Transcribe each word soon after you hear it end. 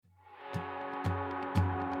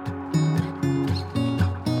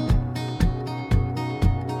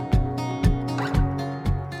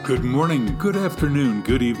Good morning, good afternoon,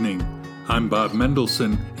 good evening. I'm Bob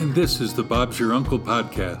Mendelson, and this is the Bob's Your Uncle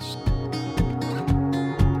podcast.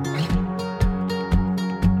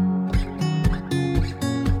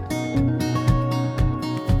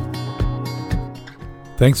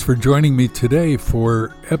 Thanks for joining me today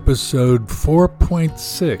for episode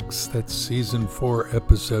 4.6, that's season 4,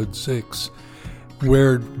 episode 6,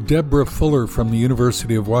 where Deborah Fuller from the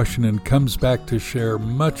University of Washington comes back to share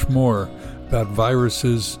much more about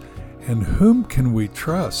viruses and whom can we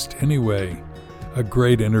trust anyway. A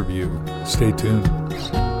great interview. Stay tuned.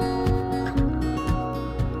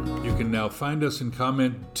 You can now find us and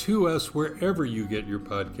comment to us wherever you get your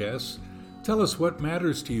podcasts. Tell us what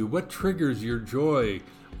matters to you, what triggers your joy,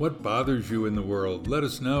 what bothers you in the world. Let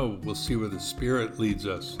us know. We'll see where the Spirit leads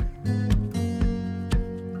us.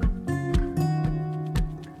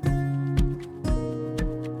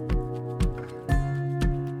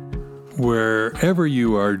 Wherever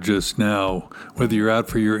you are just now, whether you're out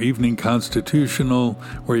for your evening constitutional,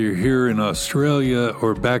 or you're here in Australia,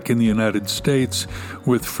 or back in the United States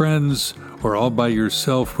with friends, or all by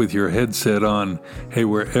yourself with your headset on, hey,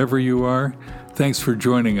 wherever you are, thanks for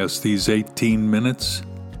joining us these 18 minutes.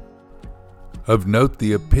 Of note,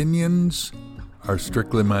 the opinions are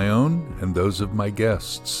strictly my own and those of my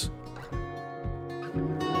guests.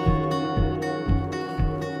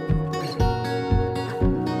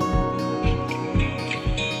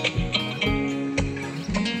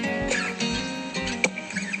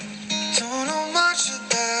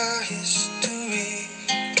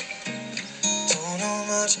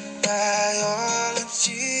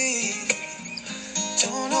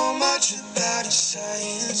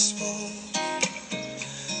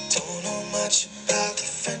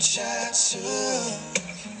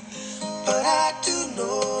 But I do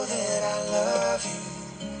know that I love you,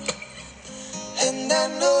 and I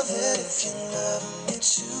know that if you love me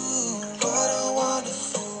too, what a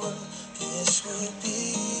wonderful world this would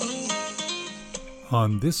be.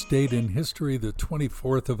 On this date in history, the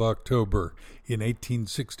 24th of October, in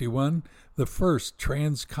 1861, the first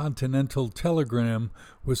transcontinental telegram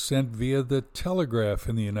was sent via the telegraph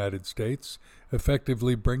in the United States,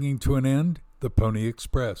 effectively bringing to an end the Pony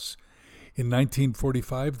Express. In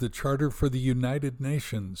 1945, the Charter for the United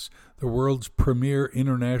Nations, the world's premier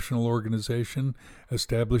international organization,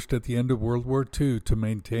 established at the end of World War II to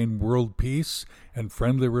maintain world peace and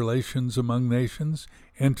friendly relations among nations,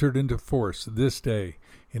 entered into force this day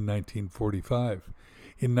in 1945.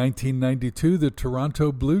 In 1992, the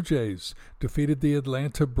Toronto Blue Jays defeated the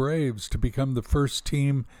Atlanta Braves to become the first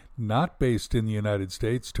team not based in the United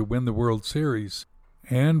States to win the World Series.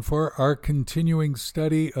 And for our continuing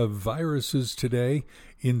study of viruses today,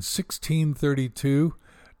 in 1632,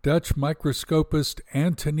 Dutch microscopist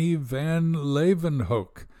Antony van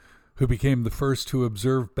Leeuwenhoek, who became the first to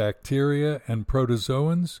observe bacteria and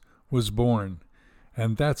protozoans, was born.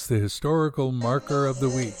 And that's the historical marker of the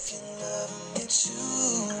week.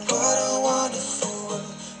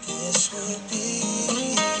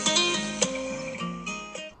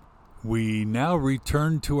 We now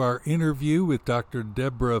return to our interview with Dr.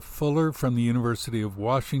 Deborah Fuller from the University of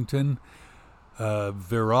Washington, a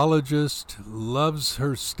virologist, loves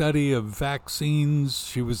her study of vaccines.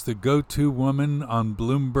 She was the go-to woman on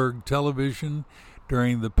Bloomberg television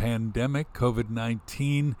during the pandemic,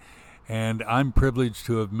 COVID-19, and I'm privileged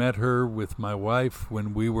to have met her with my wife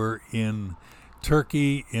when we were in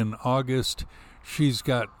Turkey in August. She's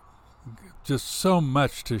got just so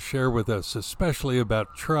much to share with us, especially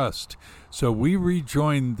about trust. So we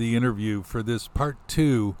rejoined the interview for this part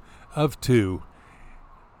 2 of 2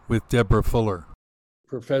 with Deborah Fuller.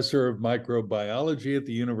 Professor of Microbiology at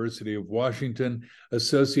the University of Washington,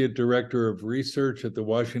 Associate Director of Research at the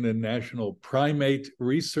Washington National Primate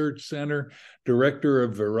Research Center, Director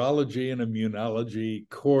of Virology and Immunology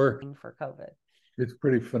Core. For COVID. It's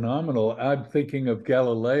pretty phenomenal. I'm thinking of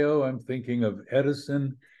Galileo, I'm thinking of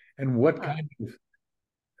Edison, and what kind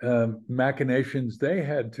of machinations they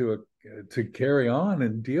had to carry on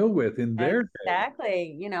and deal with in their day.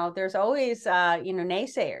 Exactly. There's always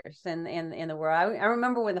naysayers in the world. I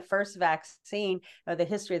remember when the first vaccine, or the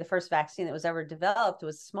history of the first vaccine that was ever developed,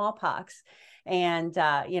 was smallpox, and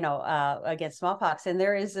against smallpox. And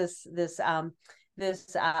there is this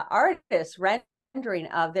artist rendering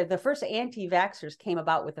of the first anti-vaxxers came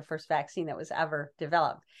about with the first vaccine that was ever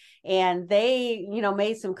developed. And they,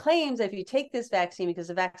 made some claims that if you take this vaccine, because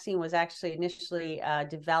the vaccine was actually initially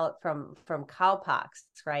developed from cowpox,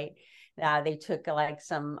 right? they took like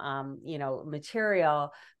some,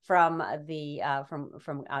 material from the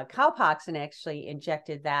from cowpox and actually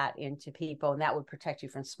injected that into people, and that would protect you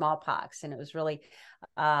from smallpox. And it was really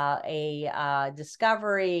a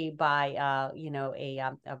discovery by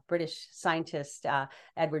a British scientist,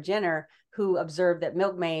 Edward Jenner, who observed that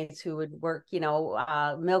milkmaids who would work,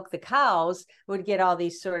 milk the cows would get all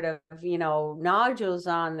these sort of, nodules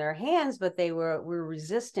on their hands, but they were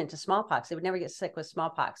resistant to smallpox. They would never get sick with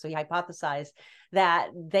smallpox. So he hypothesized that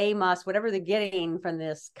they must, whatever they're getting from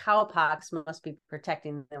this cowpox, must be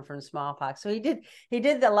protecting them from smallpox. So he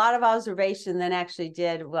did a lot of observation, then actually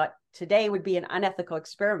did what today would be an unethical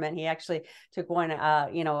experiment. He actually took one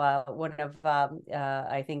of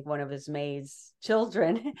I think one of his maid's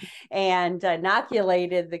children and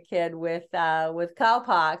inoculated the kid with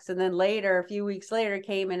cowpox, and then later, a few weeks later,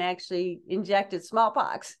 came and actually injected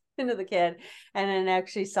smallpox into the kid, and then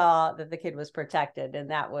actually saw that the kid was protected.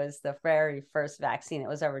 And that was the very first vaccine that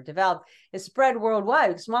was ever developed. It spread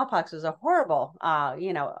worldwide. Smallpox was a horrible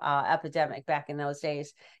epidemic back in those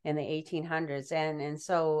days in the 1800s, and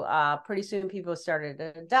so pretty soon people started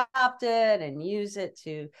to adopt it and use it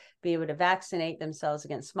to be able to vaccinate themselves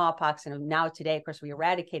against smallpox. And now today, of course, we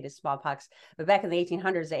eradicated smallpox, but back in the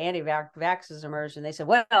 1800s, the anti-vaxxers emerged, and they said,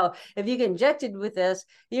 well, if you get injected with this,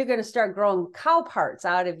 you're going to start growing cow parts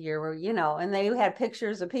out of your, and they had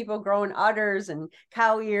pictures of people growing udders and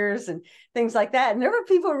cow ears and things like that. And there were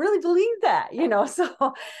people who really believed that,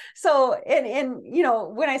 so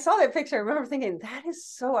when I saw that picture, I remember thinking, that is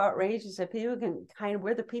so outrageous that people can kind of,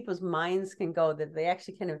 where the people's minds can go, that they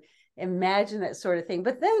actually kind of imagine that sort of thing.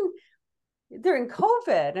 But then during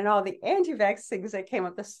COVID and all the anti-vax things that came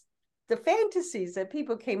up, the fantasies that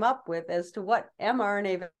people came up with as to what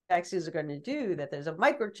mRNA vaccines are going to do, that there's a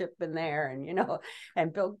microchip in there, and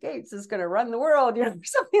and Bill Gates is going to run the world,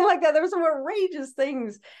 something like that. There were some outrageous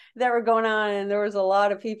things that were going on, and there was a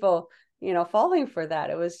lot of people falling for that.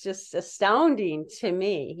 It was just astounding to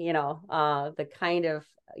me, the kind of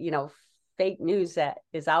fake news that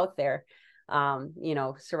is out there,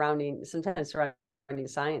 surrounding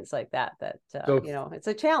science like that. It's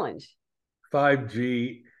a challenge.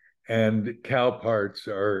 5G and cow parts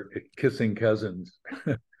are kissing cousins.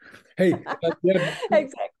 Hey,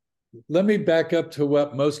 Exactly. Let me back up to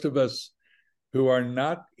what most of us who are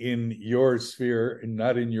not in your sphere and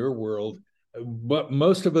not in your world, what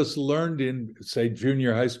most of us learned in, say,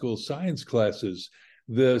 junior high school science classes,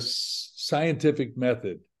 the scientific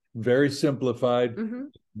method, very simplified,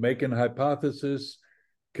 make an hypothesis,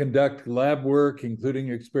 conduct lab work, including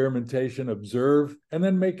experimentation, observe, and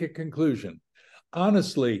then make a conclusion.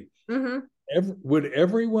 Honestly, would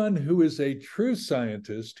everyone who is a true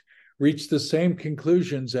scientist reach the same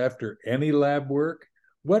conclusions after any lab work?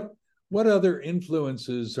 What other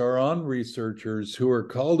influences are on researchers who are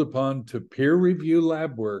called upon to peer review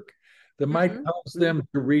lab work that might cause them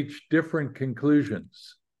to reach different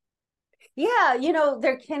conclusions? Yeah,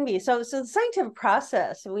 there can be. So the scientific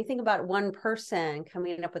process, when we think about one person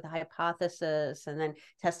coming up with a hypothesis and then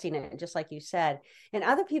testing it, just like you said, and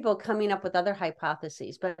other people coming up with other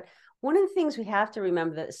hypotheses. But one of the things we have to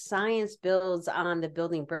remember, that science builds on the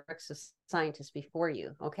building bricks of scientists before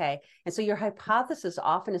you, okay? And so your hypothesis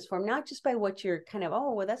often is formed not just by what you're kind of,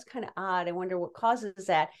 oh, well, that's kind of odd, I wonder what causes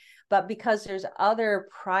that, but because there's other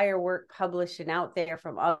prior work published and out there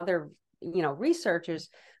from other researchers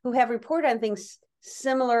who have reported on things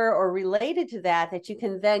similar or related to that you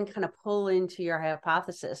can then kind of pull into your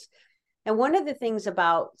hypothesis. And one of the things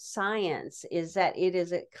about science is that it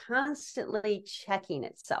is constantly checking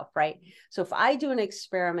itself, right? So if I do an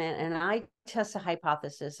experiment and I test a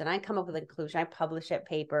hypothesis and I come up with a conclusion, I publish that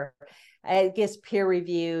paper, it gets peer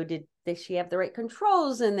reviewed. Did she have the right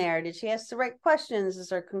controls in there? Did she ask the right questions?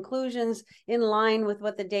 Is her conclusions in line with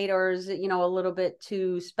what the data, or is it, a little bit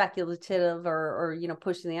too speculative or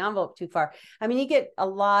pushing the envelope too far? I mean, you get a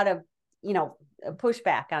lot of,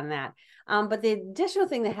 pushback on that. But the additional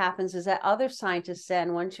thing that happens is that other scientists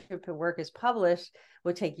then, once your work is published,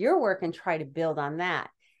 will take your work and try to build on that.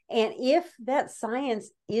 And if that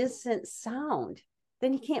science isn't sound,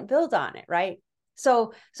 then you can't build on it, right?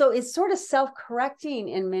 So it's sort of self-correcting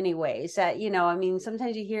in many ways that,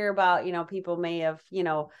 sometimes you hear about, people may have,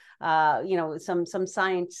 some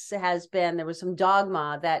science has been, there was some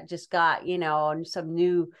dogma that just got, and some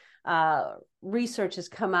new research has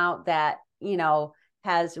come out that,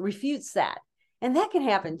 refutes that. And that can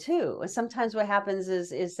happen too. Sometimes what happens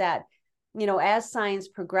is that, as science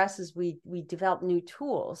progresses, we develop new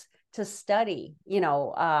tools to study,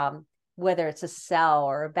 whether it's a cell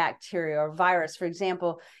or a bacteria or a virus. For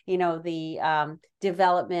example, the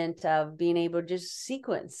development of being able to just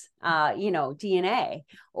sequence, DNA,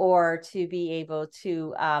 or to be able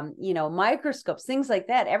to, microscopes, things like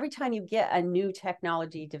that. Every time you get a new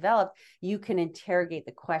technology developed, you can interrogate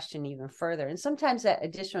the question even further. And sometimes that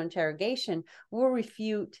additional interrogation will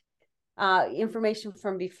refute information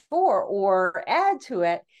from before or add to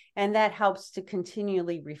it, and that helps to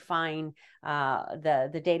continually refine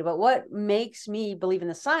the data. But what makes me believe in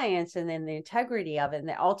the science and then the integrity of it, and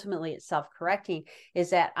that ultimately it's self-correcting,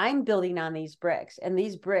 is that I'm building on these bricks, and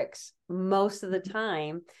these bricks most of the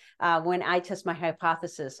time when I test my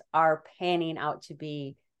hypothesis are panning out to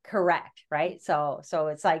be correct, right? So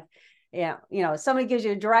it's like, somebody gives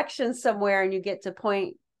you a direction somewhere and you get to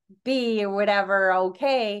point B or whatever,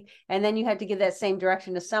 okay, and then you have to give that same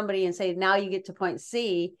direction to somebody and say, now you get to point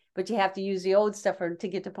C, but you have to use the old stuff to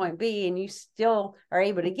get to point B, and you still are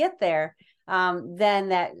able to get there. Then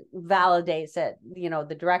that validates that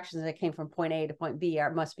the directions that came from point A to point B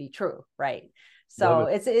must be true, right? So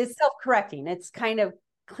it's self-correcting. It's kind of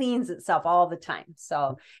cleans itself all the time.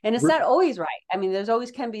 So, and it's not always right. I mean, there's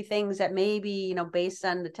always can be things that maybe, based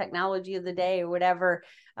on the technology of the day or whatever,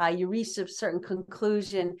 you reach a certain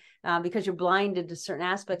conclusion because you're blinded to certain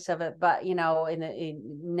aspects of it. But,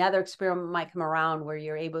 another experiment might come around where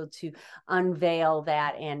you're able to unveil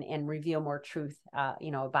that and reveal more truth,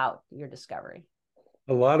 about your discovery.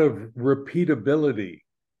 A lot of repeatability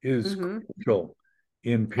is crucial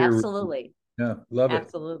in peer review. Absolutely. Yeah, love it.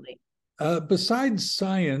 Absolutely. Besides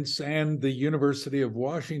science and the University of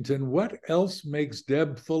Washington, what else makes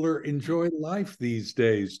Deb Fuller enjoy life these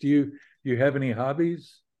days? Do you have any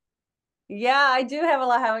hobbies? Yeah, I do have a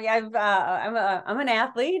lot. I'm an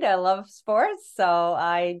athlete. I love sports, so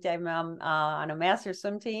I'm on a master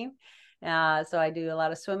swim team. So I do a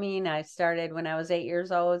lot of swimming. I started when I was 8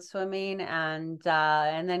 years old swimming, and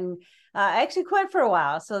then I actually quit for a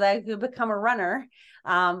while so that I could become a runner.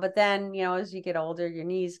 But then, as you get older, your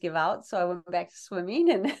knees give out. So I went back to swimming,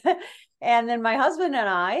 and and then my husband and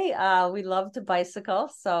I, we love to bicycle.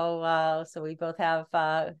 So we both have,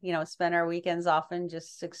 spend our weekends often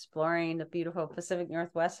just exploring the beautiful Pacific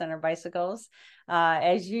Northwest on our bicycles.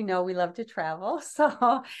 As you know, we love to travel,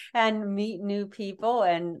 and meet new people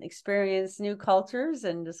and experience new cultures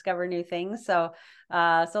and discover new things. So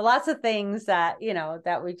lots of things that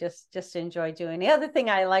that we just enjoy doing. The other thing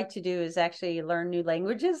I like to do is actually learn new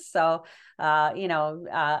languages. So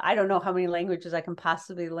I don't know how many languages I can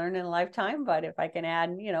possibly learn in a lifetime, but if I can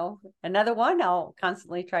add another one, I'll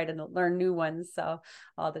constantly try to learn new ones, so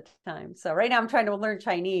all the time. So right now I'm trying to learn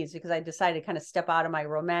Chinese because I decided to kind of step out of my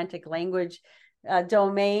romantic language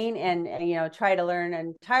domain and try to learn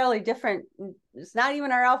an entirely different, it's not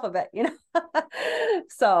even our alphabet.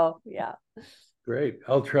 So yeah. Great.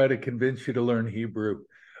 I'll try to convince you to learn Hebrew.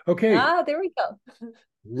 Okay. There we go.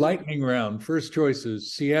 Lightning round. First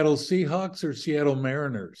choices: Seattle Seahawks or Seattle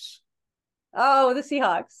Mariners? Oh, the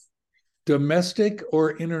Seahawks. Domestic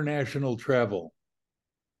or international travel?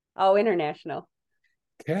 Oh, international.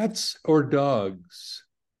 Cats or dogs?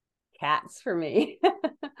 Cats for me.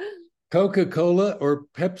 Coca-Cola or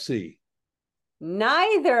Pepsi?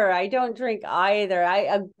 Neither. I don't drink either.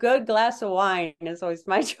 A good glass of wine is always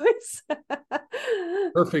my choice.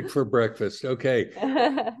 Perfect for breakfast. Okay.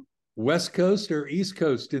 West Coast or East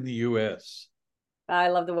Coast in the U.S.? I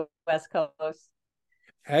love the West Coast.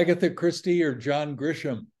 Agatha Christie or John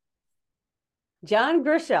Grisham? John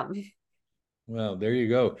Grisham. Well, there you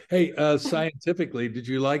go. Hey, scientifically, did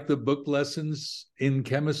you like the book Lessons in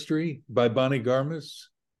Chemistry by Bonnie Garmus?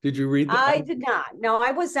 Did you read that? I did not. No,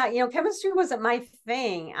 I was not. Chemistry wasn't my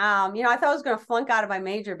thing. I thought I was going to flunk out of my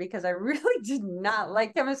major because I really did not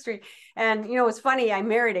like chemistry. And, it's funny. I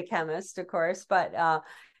married a chemist, of course, but,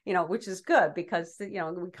 which is good because,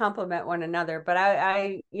 we complement one another. But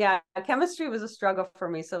chemistry was a struggle for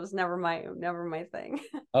me. So it was never my thing.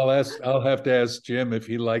 I'll have to ask Jim if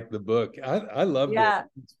he liked the book. I loved it.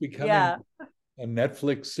 It's becoming a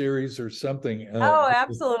Netflix series or something. Oh,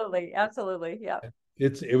 absolutely. Absolutely. Yeah.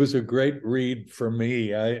 It was a great read for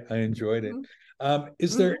me. I enjoyed it.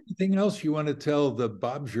 Is there anything else you want to tell the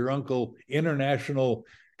Bob's Your Uncle international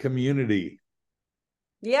community?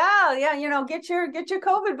 Yeah. Get your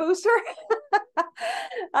COVID booster.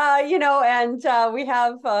 And we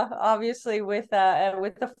have obviously with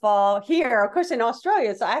the fall here, of course, in Australia,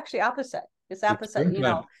 it's actually opposite. It's opposite.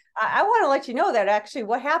 I want to let you know that actually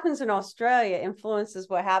what happens in Australia influences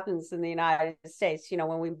what happens in the United States.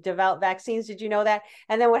 When we develop vaccines, did you know that?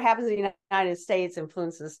 And then what happens in the United States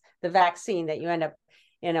influences the vaccine that you end up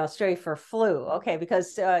in Australia for flu. Okay,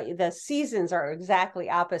 because the seasons are exactly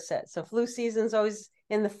opposite. So flu season's always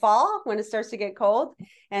in the fall when it starts to get cold.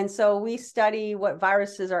 And so we study what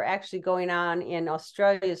viruses are actually going on in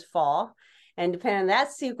Australia's fall. And depending on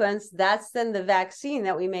that sequence, that's then the vaccine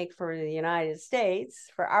that we make for the United States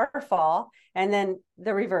for our fall. And then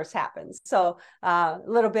the reverse happens. So a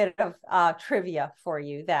little bit of trivia for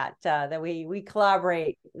you that we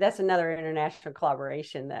collaborate. That's another international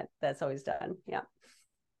collaboration that's always done. Yeah.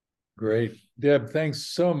 Great. Deb, thanks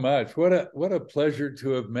so much. What a pleasure to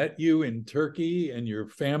have met you in Turkey and your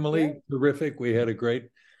family. Yeah. Terrific. We had a great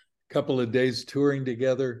couple of days touring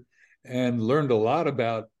together and learned a lot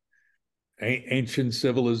about ancient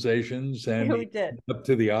civilizations and up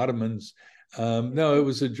to the Ottomans. No, it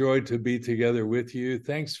was a joy to be together with you.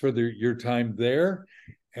 Thanks for your time there.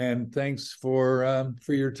 And thanks for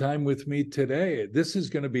your time with me today. This is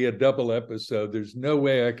going to be a double episode. There's no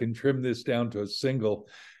way I can trim this down to a single.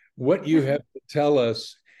 What you have to tell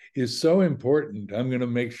us is so important. I'm going to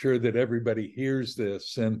make sure that everybody hears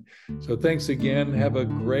this. And so thanks again. Have a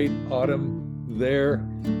great autumn there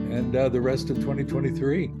and the rest of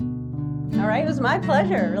 2023. All right. It was my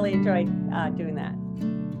pleasure. Really enjoyed doing that.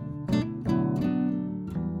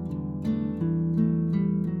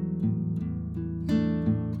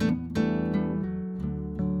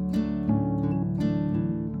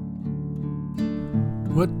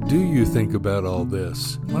 What do you think about all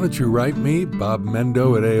this? Why don't you write me,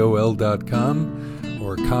 bobmendo@aol.com,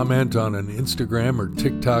 or comment on an Instagram or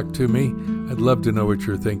TikTok to me. I'd love to know what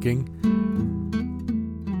you're thinking.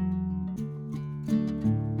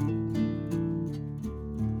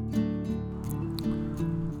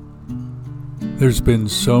 There's been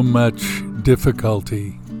so much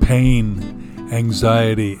difficulty, pain,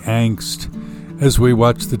 anxiety, angst as we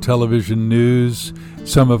watch the television news.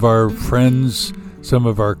 Some of our friends, some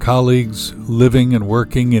of our colleagues living and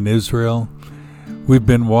working in Israel, we've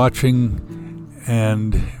been watching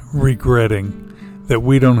and regretting that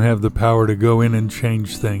we don't have the power to go in and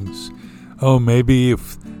change things. Oh, maybe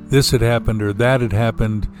if this had happened or that had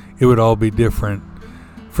happened, it would all be different.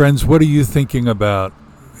 Friends, what are you thinking about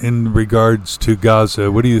in regards to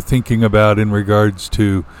Gaza? What are you thinking about in regards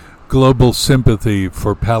to global sympathy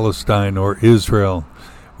for Palestine or Israel?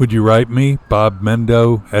 Would you write me,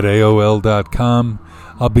 bobmendo@aol.com?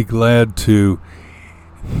 I'll be glad to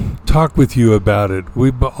talk with you about it.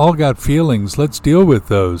 We've all got feelings. Let's deal with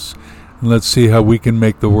those. And let's see how we can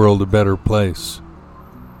make the world a better place.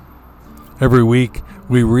 Every week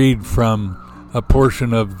we read from a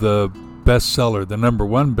portion of the bestseller, the number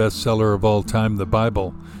one bestseller of all time, the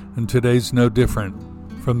Bible. And today's no different.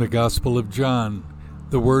 From the Gospel of John,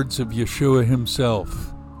 the words of Yeshua himself.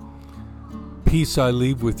 Peace I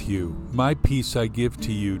leave with you, my peace I give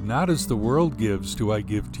to you, not as the world gives do I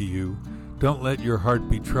give to you. Don't let your heart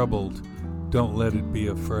be troubled, don't let it be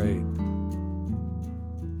afraid.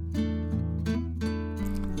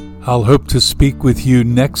 I'll hope to speak with you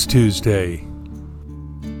next Tuesday.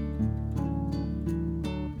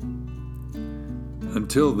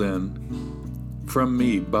 Until then, from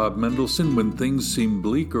me, Bob Mendelson, when things seem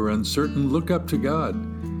bleak or uncertain, look up to God.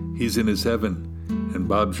 He's in his heaven, and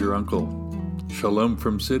Bob's your uncle. Shalom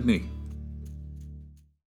from Sydney.